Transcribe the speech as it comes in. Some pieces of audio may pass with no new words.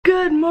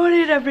Good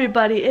morning,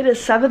 everybody. It is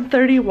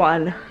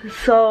 7:31.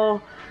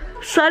 So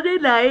Sunday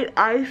night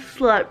I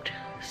slept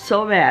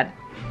so bad.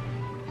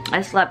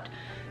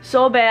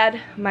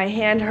 My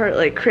hand hurt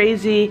like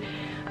crazy.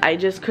 I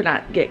just could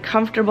not get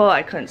comfortable.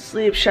 I couldn't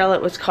sleep.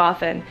 Charlotte was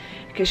coughing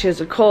because she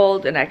has a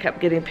cold, and I kept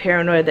getting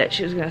paranoid that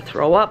she was gonna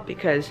throw up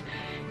because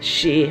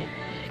she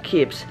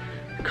keeps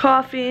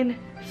coughing.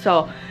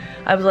 So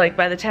I was like,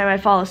 by the time I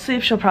fall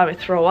asleep, she'll probably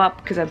throw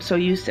up because I'm so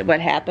used to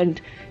what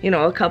happened, you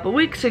know, a couple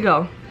weeks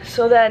ago.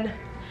 So then,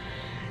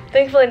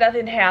 thankfully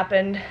nothing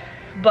happened.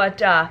 But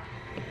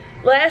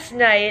last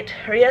night,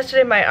 or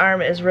yesterday, my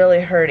arm is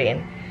really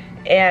hurting.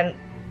 And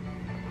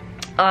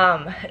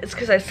it's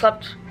because I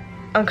slept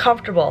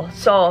uncomfortable.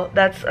 So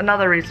that's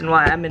another reason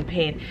why I'm in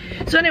pain.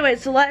 So anyway,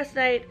 so last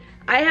night,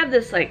 I have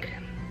this like,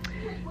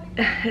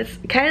 it's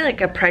kind of like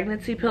a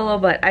pregnancy pillow,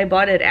 but I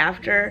bought it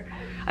after.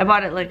 I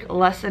bought it like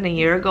less than a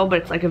year ago, but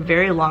it's like a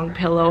very long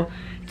pillow.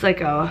 It's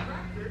like a,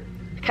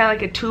 kind of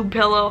like a tube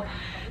pillow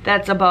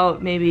that's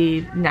about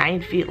maybe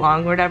 9 feet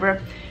long or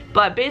whatever.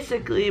 But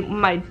basically,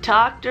 my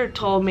doctor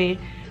told me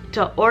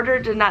to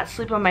order to not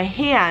sleep on my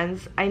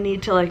hands, I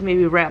need to like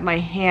maybe wrap my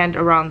hand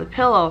around the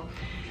pillow.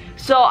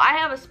 So I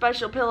have a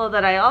special pillow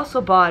that I also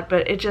bought,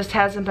 but it just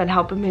hasn't been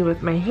helping me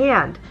with my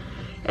hand.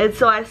 And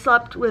so I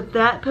slept with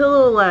that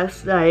pillow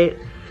last night,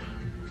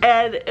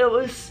 and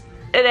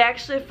it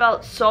actually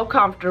felt so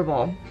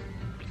comfortable.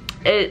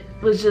 It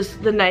was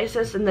just the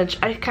nicest, and then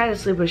I kind of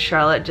sleep with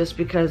Charlotte just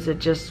because it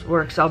just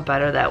works out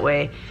better that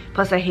way.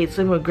 Plus I hate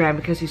sleeping with Graham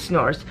because he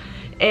snores.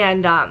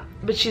 And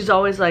but she's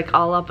always like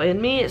all up in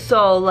me,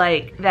 so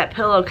like that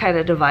pillow kind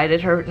of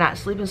divided her not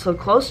sleeping so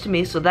close to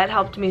me, so that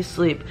helped me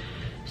sleep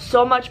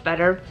so much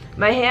better.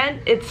 My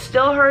hand, it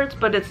still hurts,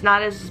 but it's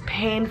not as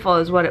painful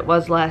as what it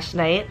was last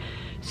night.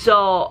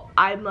 So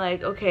I'm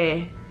like,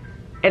 okay.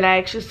 And I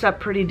actually slept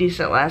pretty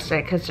decent last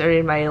night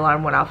considering my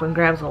alarm went off when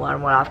Graham's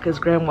alarm went off, because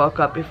Graham woke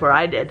up before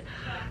I did.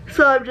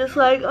 So I'm just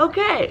like,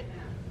 okay,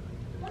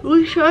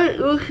 we'll sleep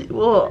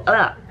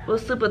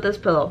with this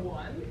pillow.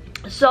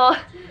 So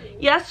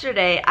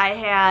yesterday I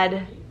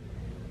had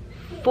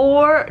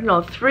four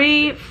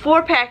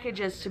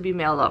packages to be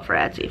mailed out for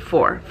Etsy.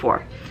 Four.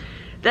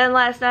 Then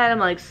last night I'm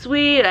like,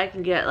 sweet, I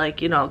can get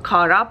like, you know,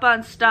 caught up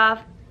on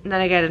stuff. And then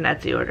I got an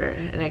Etsy order,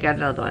 and I got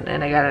another one,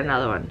 and I got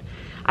another one.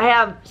 I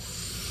have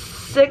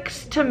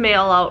 6 to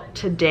mail out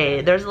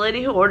today. There's a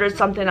lady who ordered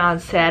something on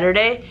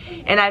Saturday,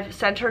 and I've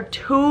sent her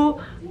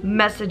 2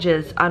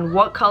 messages on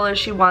what color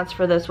she wants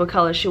for this, what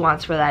color she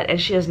wants for that,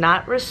 and she has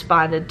not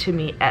responded to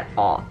me at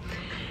all.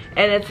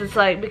 And it's just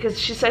like, because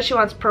she says she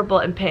wants purple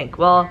and pink.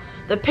 Well,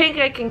 the pink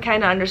I can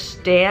kind of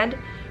understand,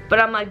 but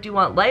I'm like, do you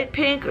want light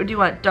pink or do you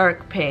want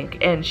dark pink?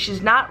 And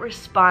she's not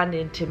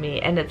responding to me,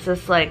 and it's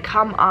just like,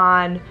 come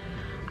on,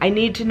 I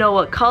need to know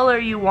what color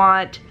you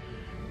want.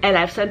 And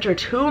I've sent her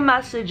 2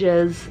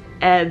 messages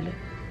and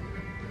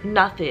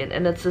nothing,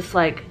 and it's just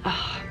like,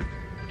 ugh.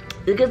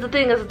 Because the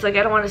thing is, it's like,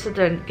 I don't want to sit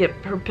there and get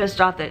her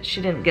pissed off that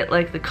she didn't get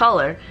like the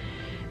color,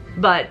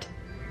 but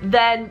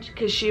then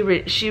because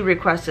she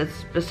requested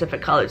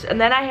specific colors. And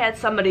then I had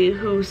somebody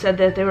who said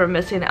that they were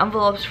missing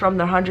envelopes from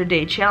their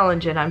 100-day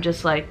challenge, and I'm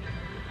just like,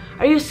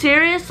 are you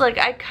serious? Like,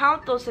 I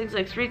count those things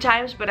like 3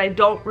 times, but I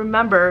don't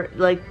remember,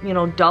 like, you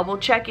know, double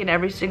checking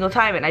every single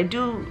time. And I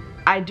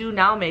do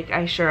now make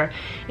sure.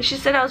 And she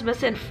said I was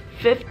missing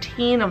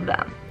 15 of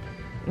them.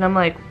 And I'm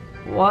like,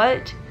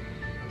 what?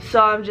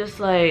 So I'm just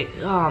like,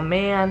 oh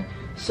man.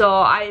 So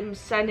I'm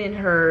sending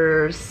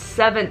her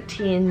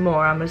 17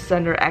 more. I'm gonna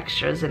send her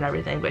extras and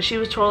everything. But she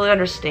was totally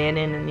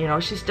understanding, and you know,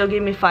 she still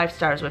gave me 5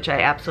 stars, which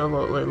I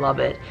absolutely love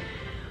it.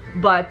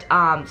 But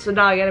so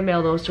now I gotta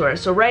mail those to her.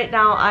 So right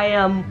now I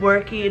am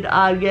working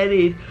on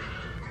getting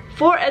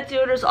 4 Etsy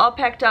orders all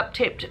packed up,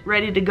 taped,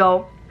 ready to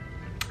go.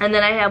 And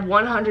then I have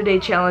 100-day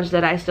challenge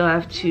that I still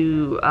have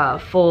to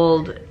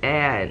fold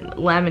and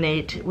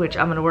laminate, which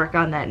I'm gonna work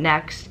on that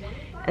next.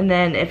 And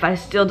then if I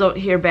still don't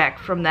hear back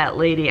from that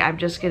lady, I'm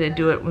just gonna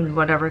do it with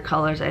whatever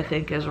colors I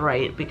think is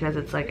right, because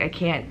it's like I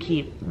can't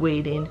keep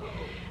waiting.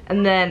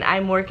 And then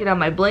I'm working on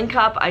my bling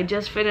cup. I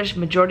just finished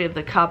majority of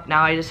the cup.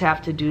 Now I just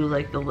have to do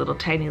like the little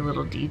tiny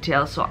little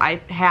details. So I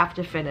have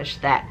to finish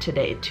that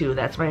today too.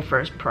 That's my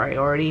first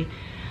priority.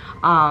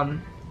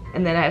 And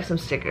then I have some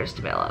stickers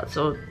to mail out.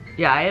 So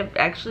yeah, I have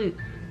actually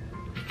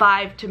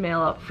 5 to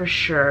mail out for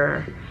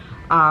sure.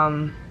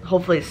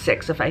 Hopefully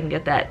 6 if I can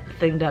get that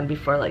thing done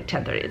before like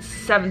 10:30. It's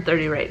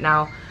 7:30 right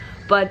now.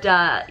 But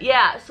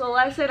yeah, so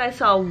last night I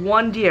saw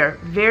 1 deer,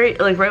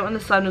 like right when the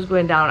sun was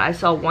going down, I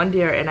saw 1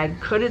 deer, and I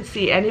couldn't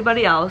see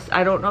anybody else.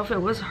 I don't know if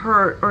it was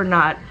her or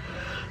not.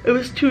 It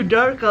was too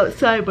dark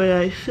outside, but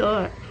I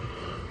saw it.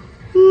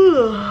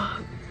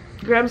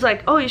 Graham's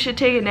like, oh, you should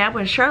take a nap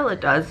when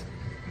Charlotte does.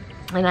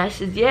 And I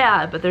said,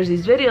 yeah, but there's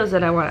these videos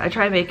that I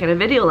tried making a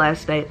video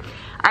last night.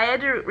 I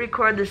had to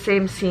record the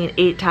same scene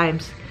 8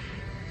 times.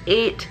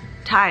 8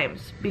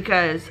 times,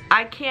 because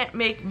I can't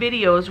make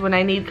videos when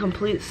I need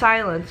complete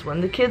silence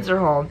when the kids are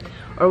home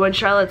or when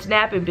Charlotte's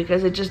napping,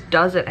 because it just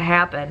doesn't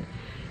happen.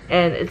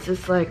 And it's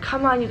just like,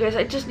 come on you guys,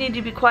 I just need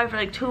to be quiet for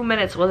like 2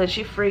 minutes. Well, then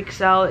she freaks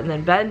out, and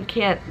then Ben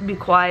can't be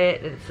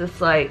quiet. And it's just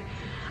like,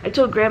 I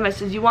told Grandma, I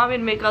says, you want me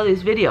to make all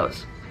these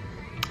videos?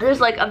 There's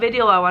like a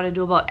video I want to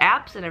do about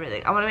apps and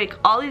everything. I want to make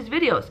all these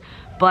videos,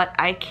 but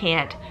I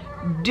can't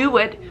do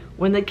it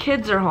when the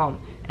kids are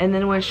home. And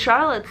then when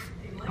Charlotte's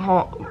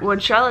home, when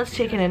Charlotte's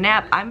taking a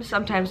nap, I'm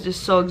sometimes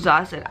just so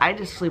exhausted, I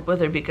just sleep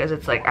with her, because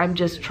it's like I'm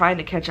just trying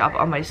to catch up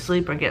on my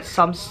sleep or get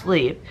some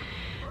sleep.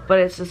 But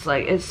it's just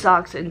like, it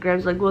sucks. And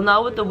Graham's like, well,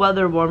 now with the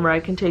weather warmer,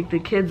 I can take the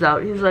kids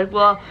out. He's like,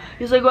 well,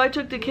 I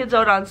took the kids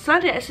out on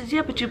Sunday. I says,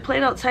 yeah, but you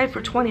played outside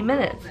for 20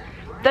 minutes.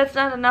 That's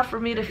not enough for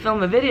me to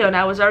film a video, and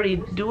I was already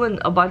doing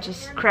a bunch of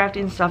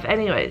crafting stuff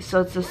anyway. So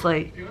it's just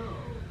like,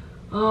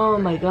 oh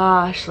my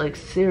gosh, like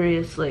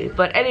seriously.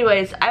 But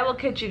anyways, I will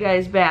catch you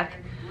guys back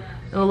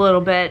in a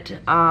little bit.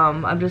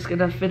 I'm just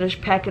gonna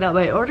finish packing up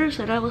my orders,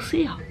 and I will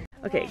see you.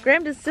 Okay,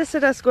 Graham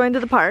insisted us going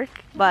to the park,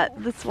 but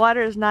this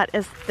water is not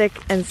as thick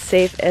and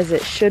safe as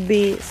it should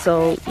be,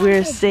 so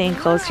we're staying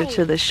closer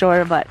to the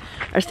shore, but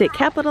our state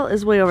capital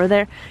is way over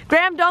there.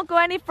 Graham, don't go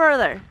any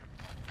further.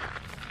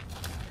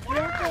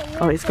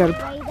 Oh, he's got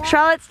a...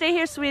 Charlotte, stay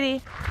here,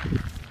 sweetie.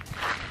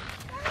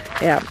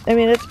 Yeah, I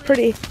mean, it's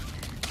pretty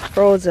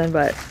frozen,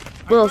 but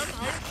a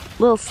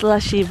little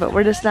slushy, but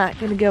we're just not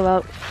gonna go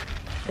out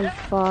as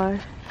far.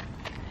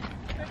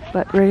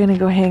 But we're gonna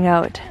go hang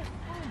out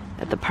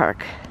at the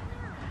park.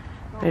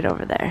 Right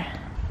over there.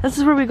 This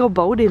is where we go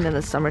boating in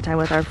the summertime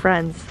with our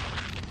friends.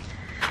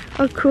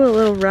 Oh cool, a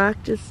little rock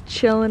just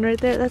chilling right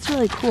there. That's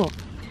really cool.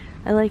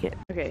 I like it.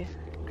 Okay,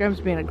 Graham's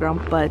being a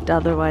grump, but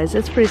otherwise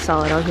it's pretty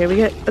solid out here. We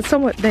get a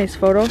somewhat nice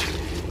photo.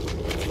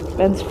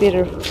 Ben's feet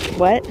are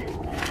wet.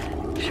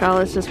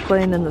 Charlotte's just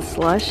playing in the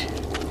slush.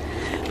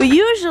 But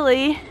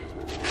usually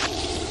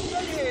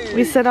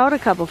we sit out a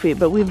couple feet,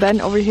 but we've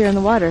been over here in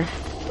the water.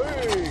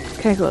 It's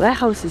kind of cool. That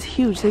house is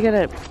huge. They got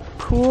a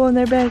pool in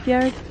their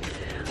backyard.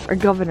 Our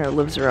governor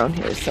lives around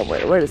here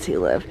somewhere. Where does he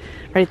live?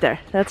 Right there.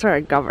 That's where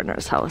our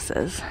governor's house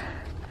is.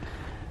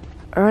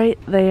 Right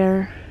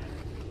there.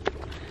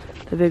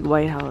 The big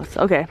white house.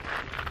 Okay.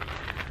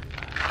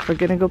 We're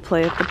gonna go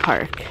play at the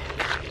park.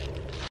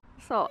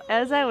 So,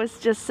 as I was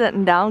just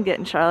sitting down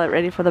getting Charlotte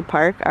ready for the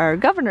park, our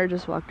governor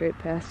just walked right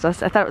past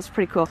us. I thought it was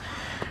pretty cool.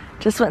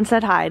 Just went and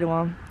said hi to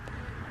him.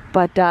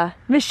 But,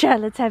 Miss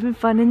Charlotte's having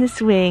fun in the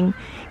swing.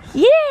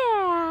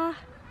 Yeah!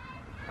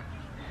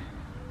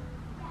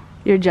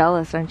 You're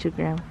jealous, aren't you,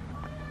 Graham?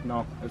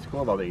 No, it's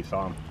cool though that you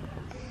saw him.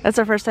 That's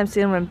our first time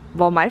seeing him in,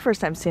 well, my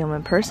first time seeing him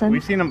in person.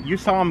 We've seen him, you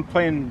saw him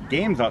playing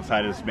games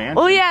outside his mansion.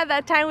 Oh yeah,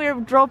 that time we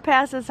drove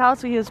past his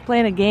house, he was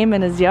playing a game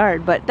in his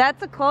yard, but that's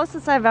the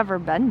closest I've ever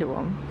been to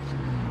him.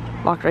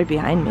 Walked right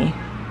behind me.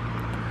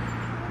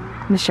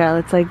 Miss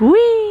Charlotte's like,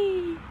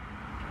 wee!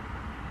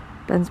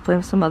 Ben's playing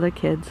with some other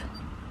kids.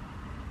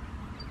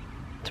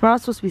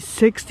 Tomorrow's supposed to be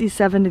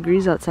 67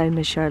 degrees outside,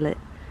 Miss Charlotte.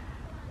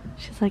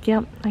 She's like,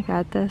 yep, I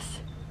got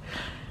this.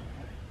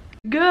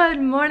 Good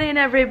morning,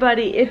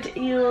 everybody. It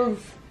is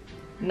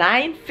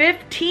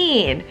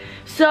 9:15.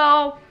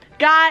 So,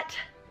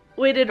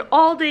 waited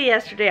all day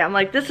yesterday. I'm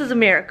like, this is a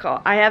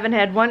miracle. I haven't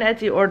had one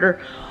Etsy order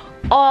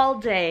all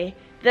day.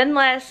 Then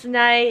last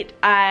night,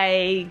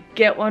 I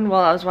get one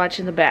while I was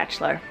watching The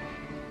Bachelor.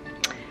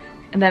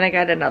 And then I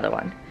got another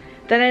one.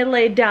 Then I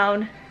laid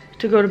down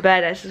to go to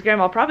bed. I said,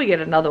 Grandma, I'll probably get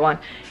another one.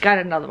 Got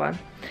another one.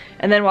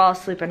 And then while I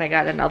was sleeping, I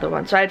got another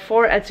one. So I had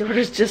 4 Etsy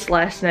orders just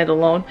last night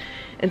alone.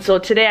 And so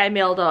today I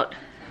mailed out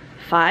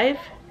 5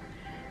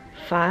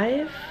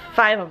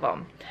 of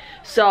them.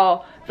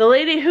 So the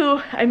lady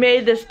who I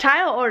made this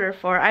tile order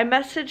for, I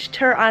messaged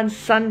her on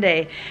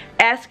Sunday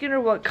asking her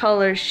what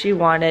colors she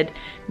wanted.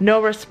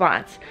 No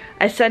response.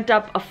 I sent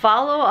up a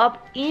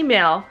follow-up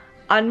email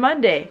on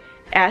Monday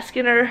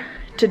asking her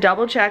to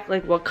double check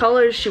like what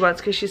colors she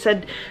wants, because she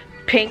said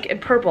pink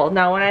and purple.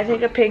 Now when I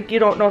think of pink, you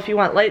don't know if you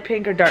want light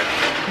pink or dark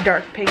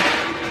pink.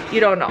 You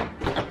don't know.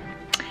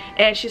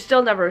 And she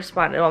still never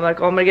responded. I'm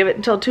like, oh, I'm gonna give it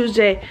until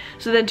Tuesday.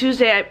 So then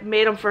Tuesday I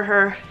made them for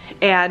her,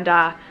 and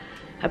I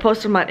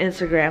posted them on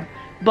Instagram.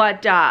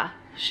 But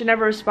she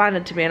never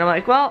responded to me, and I'm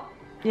like, well,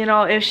 you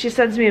know, if she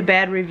sends me a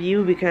bad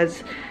review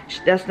because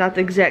that's not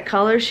the exact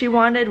color she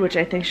wanted, which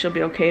I think she'll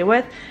be okay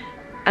with,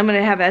 I'm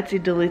gonna have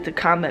Etsy delete the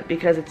comment,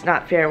 because it's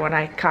not fair when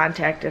I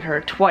contacted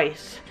her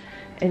twice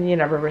and you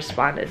never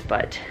responded.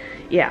 But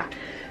yeah,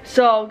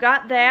 so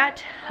got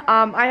that.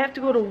 I have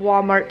to go to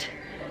Walmart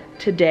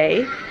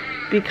today,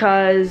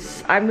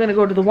 because I'm gonna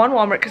go to the one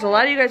Walmart, because a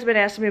lot of you guys have been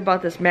asking me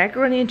about this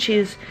macaroni and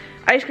cheese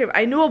ice cream.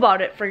 I knew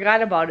about it,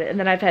 forgot about it, and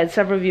then I've had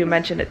several of you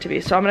mention it to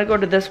me. So I'm gonna go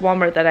to this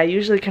Walmart that I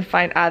usually can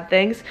find odd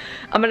things.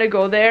 I'm gonna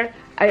go there.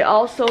 I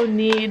also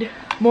need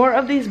more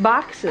of these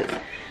boxes.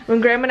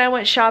 When Graham and I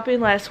went shopping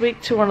last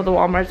week to one of the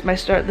Walmarts,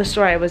 the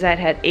store I was at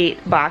had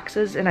 8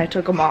 boxes, and I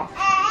took them all,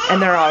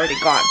 and they're already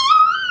gone.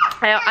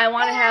 I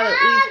want to have at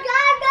least,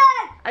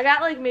 I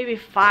got like maybe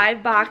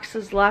 5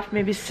 boxes left,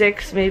 maybe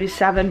 6, maybe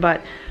 7,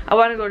 but I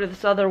want to go to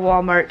this other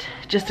Walmart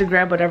just to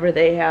grab whatever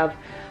they have.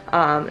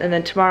 And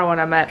then tomorrow when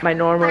I'm at my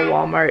normal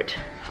Walmart,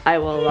 I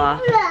will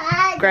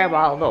grab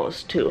all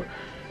those too.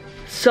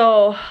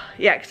 So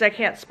yeah, because I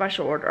can't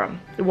special order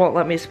them. It won't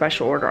let me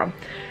special order them.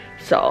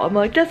 So I'm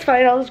like, that's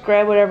fine, I'll just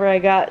grab whatever I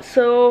got.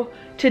 So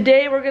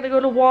today we're gonna go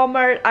to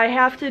Walmart. I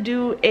have to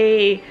do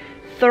a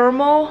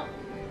thermal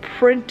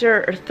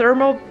printer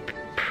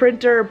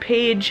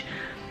page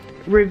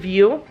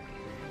review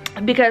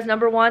because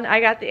number one,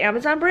 I got the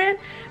Amazon brand,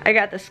 I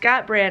got the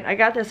Scott brand, I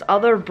got this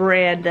other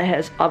brand that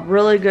has a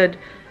really good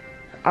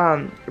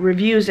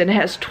reviews and it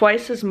has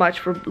twice as much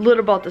for a little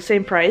about the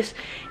same price.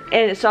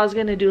 And so I was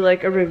gonna do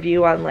like a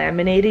review on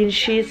laminating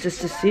sheets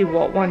just to see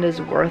what one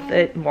is worth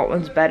it and what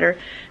one's better.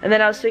 And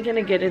then I was thinking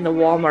of getting the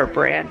Walmart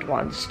brand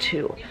ones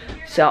too.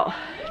 So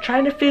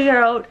trying to figure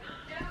out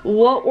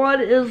what one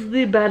is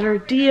the better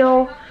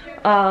deal.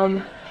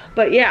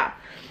 But yeah,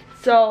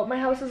 so my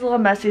house is a little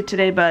messy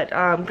today, but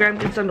Graham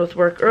gets done with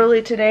work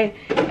early today,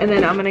 and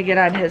then I'm gonna get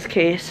on his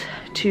case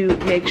to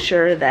make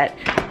sure that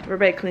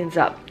everybody cleans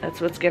up.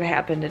 That's what's gonna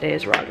happen today,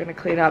 is we're all gonna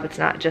clean up. It's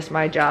not just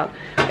my job.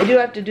 I do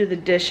have to do the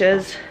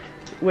dishes,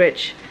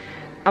 which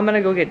I'm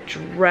gonna go get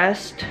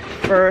dressed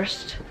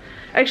first.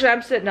 Actually,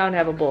 I'm sitting down and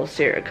have a bowl of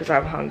cereal because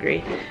I'm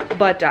hungry.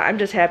 But I'm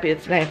just happy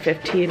it's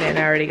 9:15 and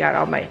I already got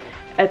all my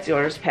Etsy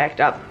orders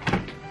packed up.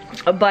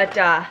 But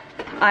I'm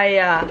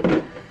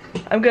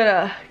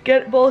gonna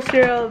get a bowl of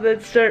cereal and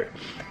then start.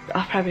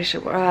 I probably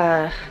should.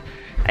 I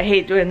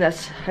hate doing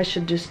this. I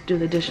should just do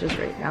the dishes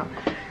right now.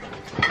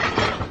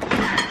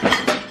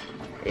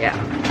 Yeah.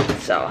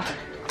 So.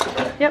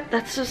 Yep,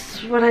 that's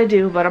just what I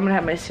do, but I'm gonna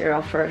have my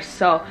cereal first.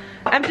 So,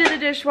 empty the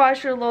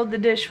dishwasher, load the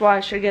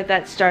dishwasher, get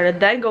that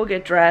started, then go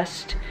get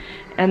dressed,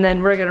 and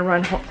then we're gonna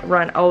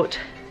run out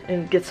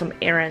and get some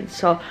errands.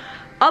 So,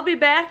 I'll be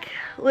back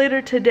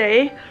later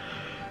today,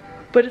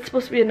 but it's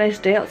supposed to be a nice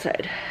day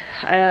outside.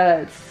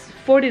 It's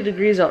 40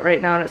 degrees out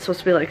right now, and it's supposed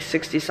to be like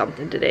 60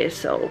 something today,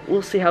 so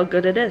we'll see how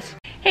good it is.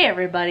 Hey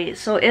everybody,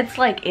 so it's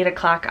like 8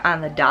 o'clock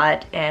on the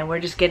dot, and we're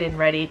just getting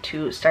ready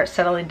to start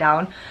settling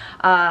down.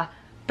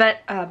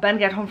 Ben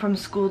got home from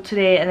school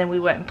today, and then we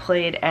went and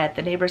played at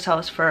the neighbor's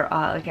house for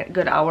like a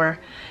good hour.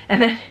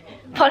 And then,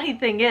 funny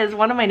thing is,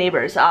 one of my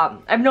neighbors,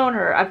 I've known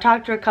her, I've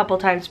talked to her a couple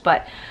times,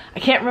 but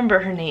I can't remember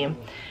her name.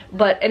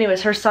 But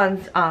anyways, her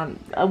son's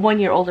 1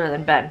 year older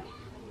than Ben.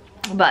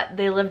 But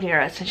they live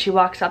near us, and she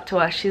walks up to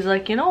us, she's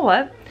like, you know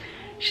what?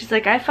 She's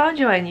like, I found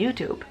you on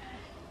YouTube.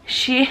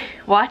 She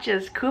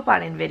watches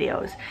couponing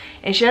videos,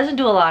 and she doesn't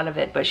do a lot of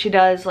it, but she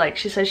does, like,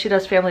 she says she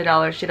does Family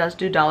Dollar, she does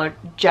do Dollar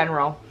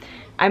General.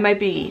 I might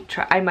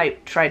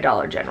try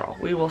Dollar General.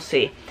 We will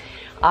see.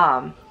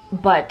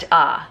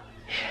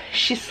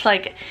 She's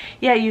like,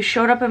 yeah, you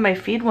showed up in my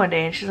feed one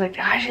day, and she's like,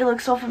 ah, she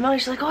looks so familiar.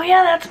 She's like, oh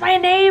yeah, that's my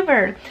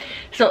neighbor.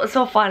 So it's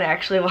so fun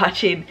actually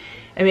watching.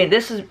 I mean,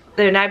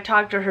 and I've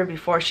talked to her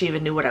before she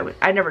even knew what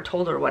I never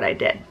told her what I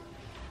did.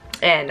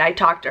 And I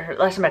talked to her,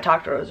 last time I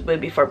talked to her was way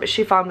before, but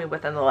she found me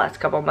within the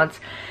last couple months.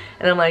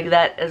 And I'm like,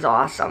 that is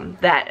awesome.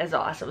 That is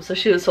awesome. So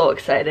she was so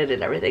excited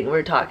and everything. We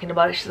were talking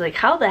about it. She's like,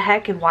 how the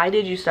heck and why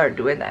did you start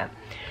doing that?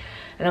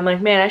 And I'm like,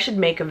 man, I should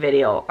make a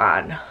video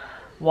on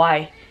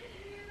why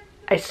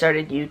I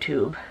started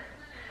YouTube.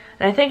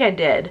 And I think I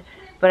did,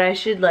 but I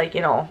should, like,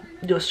 you know,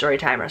 do a story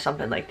time or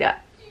something like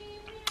that.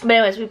 But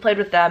anyways, we played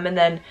with them, and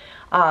then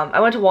I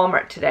went to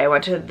Walmart today. I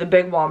went to the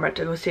big Walmart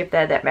to go see if they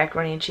had that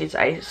macaroni and cheese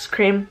ice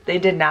cream. They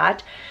did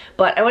not.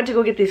 But I went to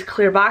go get these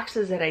clear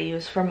boxes that I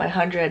use for my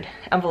 100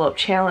 envelope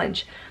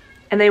challenge.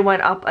 And they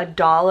went up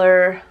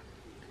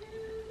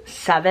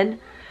 $1.07.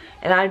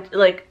 And I,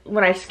 like,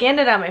 when I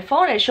scanned it on my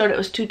phone, it showed it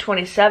was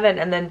 $2.27.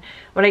 And then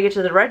when I get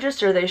to the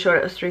register, they showed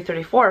it was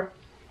 $3.34.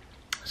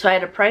 So I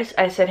had a price.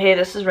 I said, hey,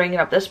 this is ringing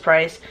up this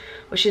price.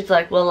 Well, she's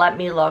like, well, let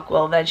me look.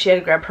 Well, then she had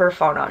to grab her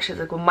phone out. She's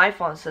like, well, my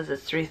phone says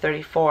it's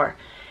 $3.34.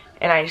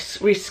 And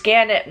we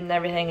scanned it and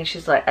everything, and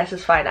she's like, I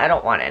says, fine, I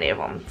don't want any of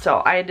them.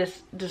 So I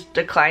just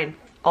declined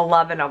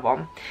 11 of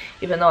them,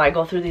 even though I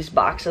go through these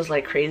boxes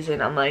like crazy,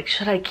 and I'm like,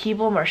 should I keep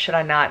them or should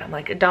I not? I'm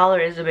like,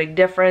 $1 is a big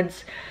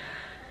difference.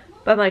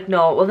 But I'm like,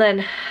 no. Well,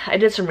 then I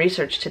did some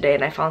research today,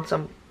 and I found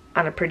some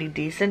on a pretty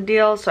decent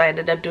deal, so I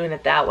ended up doing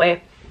it that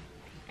way.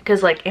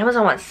 Because, like,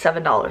 Amazon wants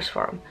 $7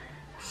 for them.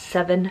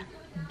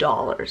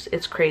 $7.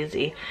 It's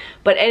crazy.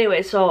 But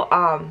anyway, so,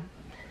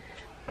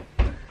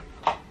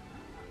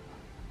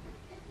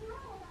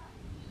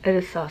 I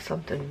just saw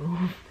something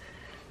move.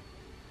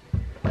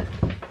 What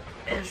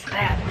is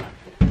that?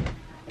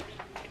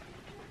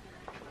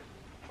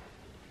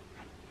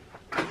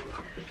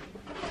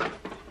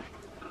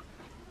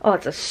 Oh,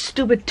 it's a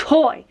stupid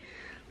toy.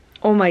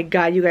 Oh my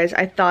god, you guys,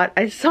 I thought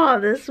I saw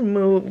this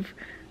move.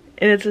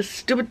 And it's a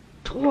stupid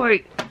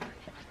toy.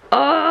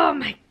 Oh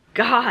my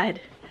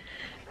god.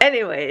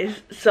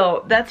 Anyways,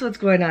 so that's what's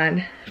going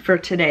on for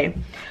today.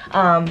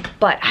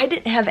 But I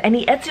didn't have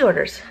any Etsy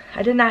orders.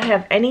 I did not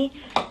have any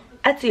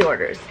Etsy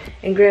orders.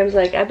 And Graham's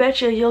like, I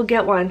bet you'll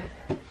get one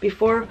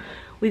before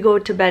we go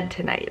to bed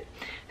tonight.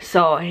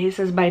 So he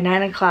says by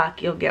 9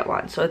 o'clock you'll get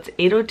one. So it's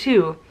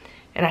 8:02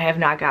 and I have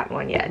not gotten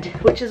one yet,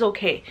 which is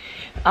okay.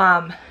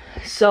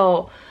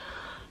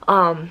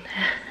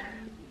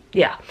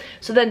 yeah,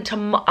 so then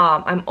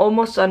I'm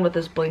almost done with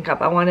this Blink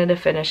Up. I wanted to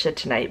finish it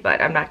tonight,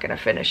 but I'm not gonna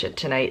finish it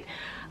tonight.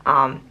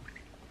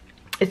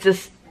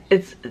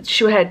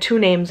 She had 2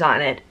 names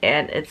on it,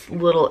 and it's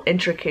little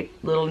intricate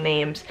little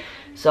names.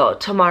 So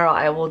tomorrow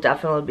I will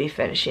definitely be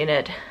finishing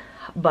it.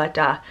 But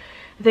I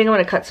think I'm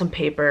gonna cut some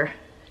paper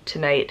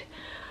tonight.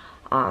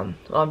 While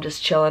I'm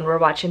just chilling. We're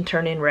watching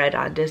Turning Red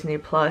on Disney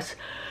Plus.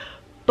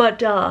 But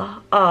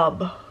so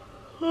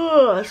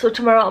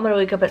tomorrow I'm gonna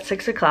wake up at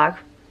 6 o'clock,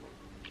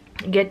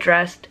 get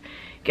dressed,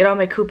 get all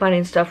my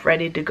couponing stuff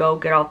ready to go,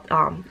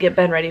 get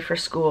Ben ready for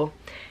school.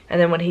 And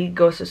then when he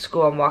goes to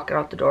school, I'm walking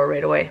out the door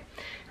right away.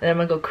 And then I'm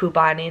gonna go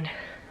couponing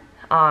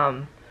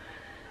at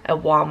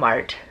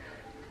Walmart.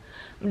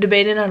 I'm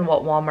debating on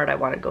what Walmart I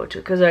want to go to,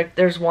 because like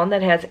there's one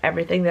that has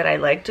everything that I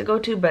like to go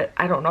to, but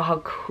I don't know how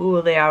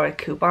cool they are with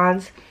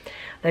coupons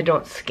that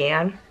don't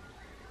scan.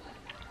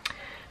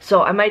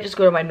 So I might just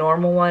go to my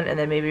normal one and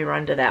then maybe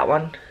run to that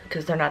one,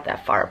 because they're not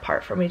that far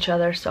apart from each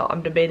other. So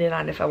I'm debating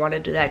on if I want to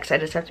do that, because I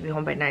just have to be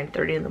home by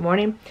 9:30 in the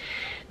morning.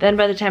 Then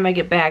by the time I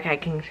get back,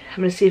 I'm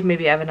gonna see if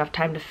maybe I have enough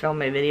time to film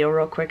my video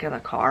real quick in the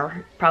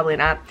car. Probably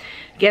not.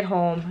 Get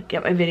home,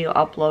 get my video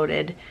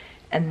uploaded,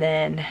 and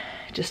then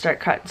just start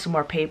cutting some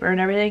more paper and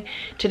everything.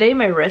 Today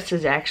my wrist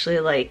is actually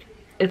like,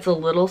 it's a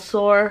little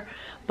sore,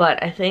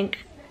 but I think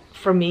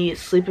for me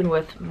sleeping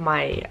with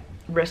my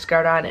wrist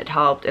guard on, it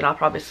helped, and I'll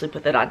probably sleep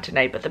with it on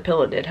tonight, but the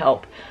pillow did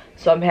help,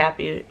 so I'm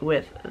happy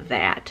with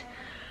that.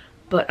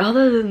 But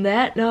other than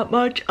that, not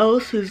much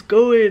else is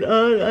going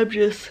on. I'm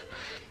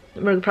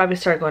gonna probably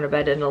start going to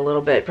bed in a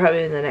little bit.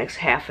 Probably in the next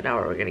half an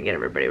hour we're gonna get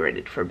everybody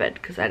ready for bed,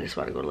 because I just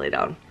want to go lay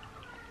down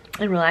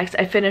and relax.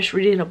 I finished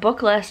reading a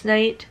book last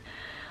night.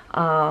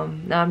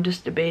 Now I'm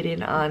just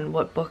debating on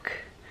what book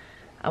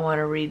I want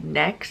to read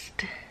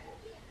next.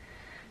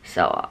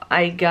 So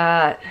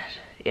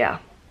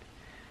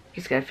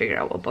just gotta figure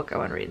out what book I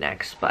want to read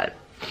next. But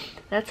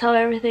that's how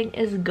everything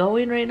is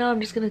going right now.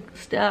 I'm just gonna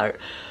start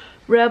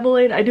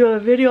rambling. I do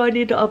have a video I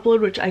need to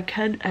upload, which I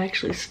can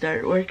actually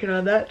start working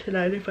on that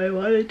tonight if I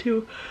wanted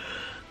to.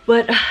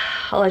 But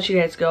I'll let you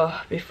guys go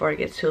before I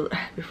get too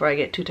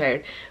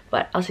tired.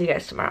 But I'll see you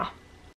guys tomorrow.